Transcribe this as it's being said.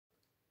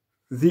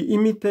The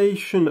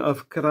Imitation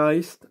of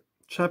Christ,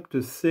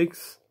 chapter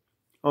 6,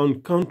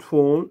 on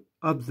control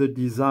of the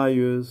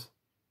desires.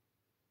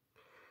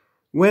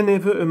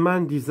 Whenever a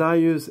man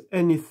desires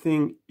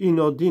anything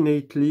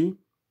inordinately,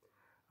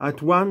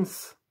 at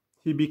once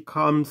he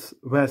becomes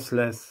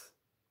restless.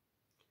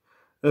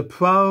 A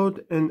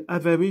proud and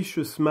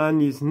avaricious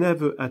man is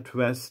never at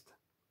rest,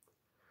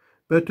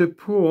 but a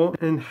poor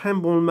and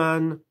humble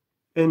man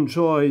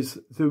enjoys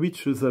the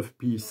riches of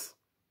peace.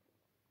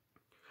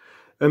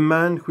 A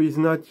man who is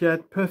not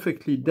yet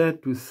perfectly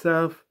dead to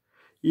self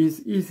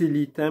is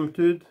easily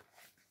tempted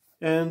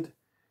and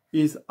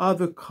is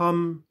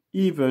overcome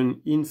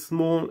even in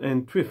small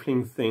and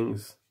trifling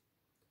things.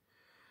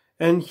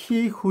 And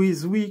he who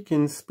is weak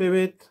in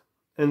spirit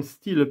and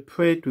still a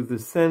prey to the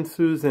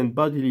senses and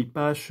bodily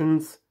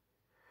passions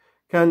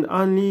can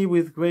only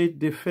with great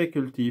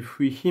difficulty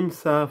free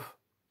himself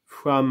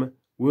from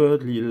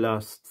worldly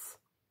lusts.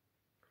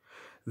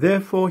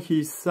 Therefore he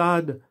is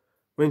sad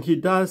when he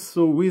does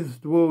so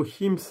withdraw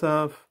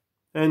himself,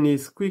 and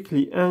is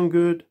quickly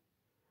angered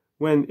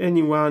when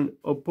anyone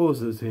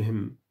opposes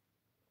him.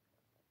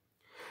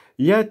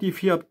 Yet if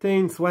he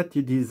obtains what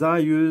he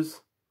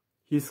desires,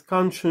 his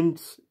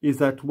conscience is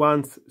at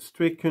once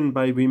stricken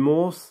by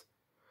remorse,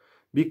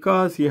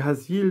 because he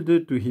has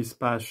yielded to his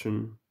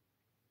passion,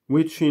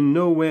 which in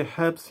no way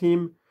helps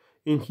him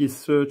in his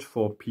search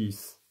for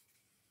peace.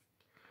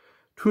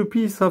 True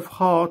peace of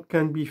heart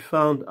can be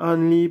found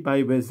only by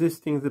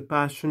resisting the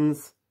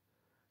passions,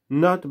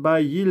 not by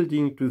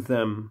yielding to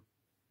them.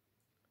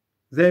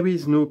 There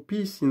is no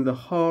peace in the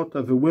heart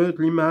of a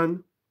worldly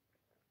man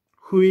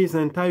who is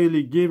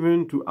entirely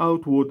given to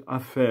outward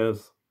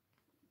affairs,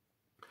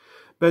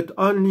 but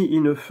only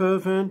in a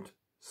fervent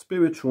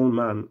spiritual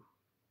man.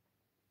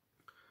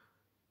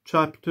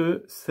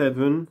 Chapter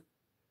 7,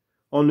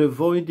 on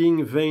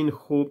avoiding vain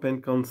hope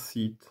and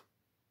conceit.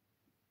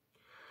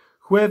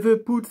 Whoever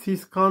puts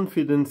his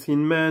confidence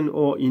in man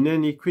or in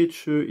any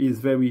creature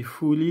is very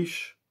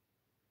foolish.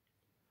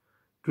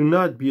 Do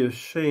not be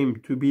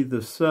ashamed to be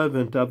the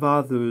servant of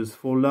others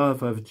for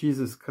love of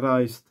Jesus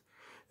Christ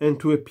and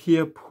to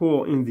appear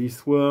poor in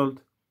this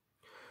world.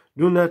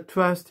 Do not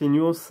trust in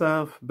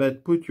yourself,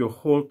 but put your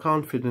whole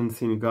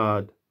confidence in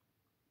God.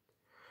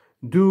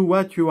 Do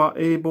what you are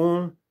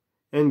able,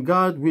 and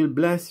God will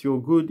bless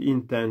your good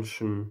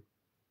intention.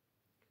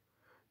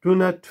 Do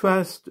not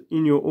trust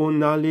in your own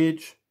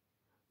knowledge,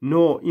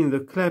 nor in the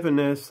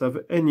cleverness of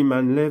any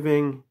man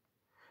living,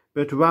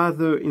 but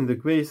rather in the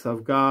grace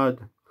of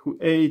God, who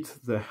aids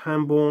the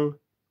humble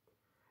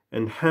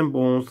and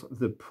humbles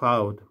the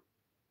proud.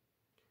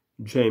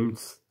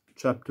 James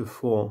chapter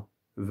 4,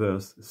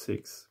 verse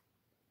 6.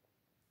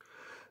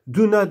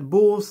 Do not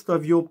boast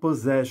of your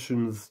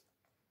possessions,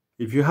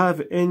 if you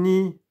have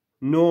any,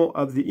 nor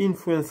of the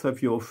influence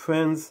of your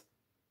friends,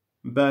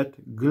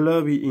 but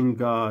glory in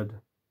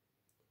God.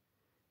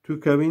 2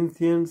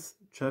 Corinthians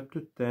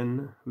chapter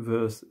 10,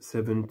 verse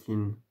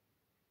 17.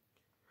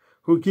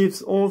 Who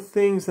gives all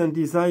things and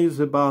desires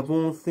above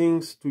all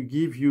things to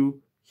give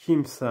you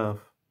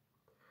himself.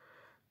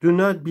 Do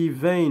not be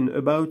vain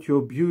about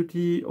your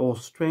beauty or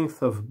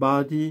strength of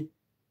body,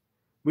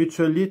 which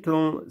a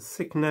little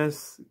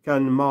sickness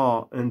can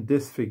mar and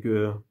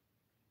disfigure.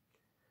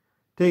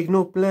 Take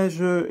no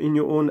pleasure in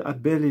your own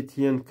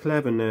ability and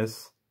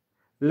cleverness,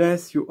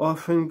 lest you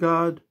offend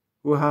God,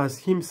 who has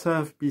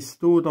himself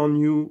bestowed on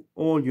you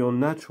all your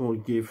natural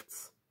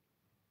gifts.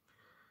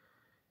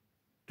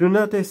 Do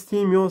not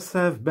esteem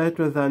yourself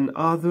better than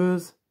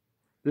others,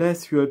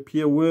 lest you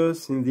appear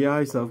worse in the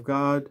eyes of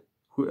God,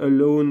 who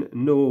alone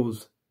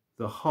knows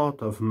the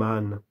heart of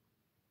man.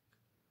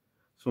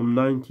 Psalm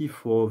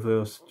 94,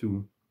 verse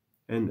 2,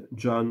 and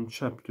John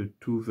chapter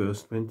 2,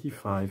 verse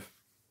 25.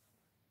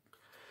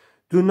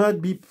 Do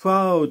not be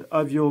proud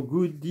of your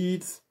good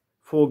deeds,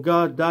 for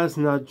God does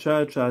not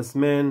judge as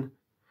men,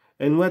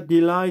 and what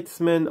delights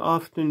men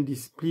often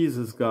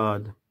displeases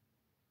God.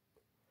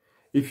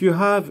 If you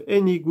have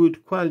any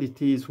good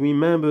qualities,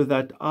 remember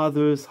that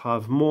others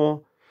have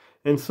more,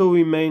 and so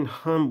remain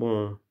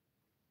humble.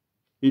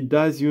 It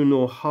does you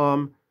no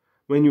harm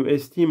when you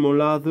esteem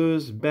all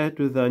others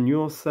better than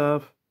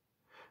yourself,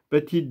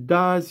 but it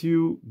does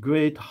you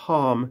great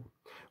harm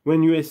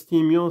when you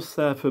esteem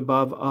yourself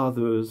above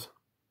others.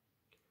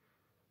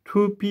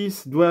 True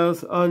peace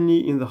dwells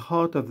only in the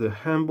heart of the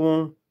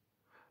humble,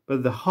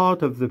 but the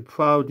heart of the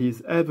proud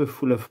is ever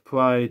full of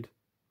pride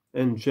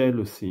and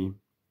jealousy.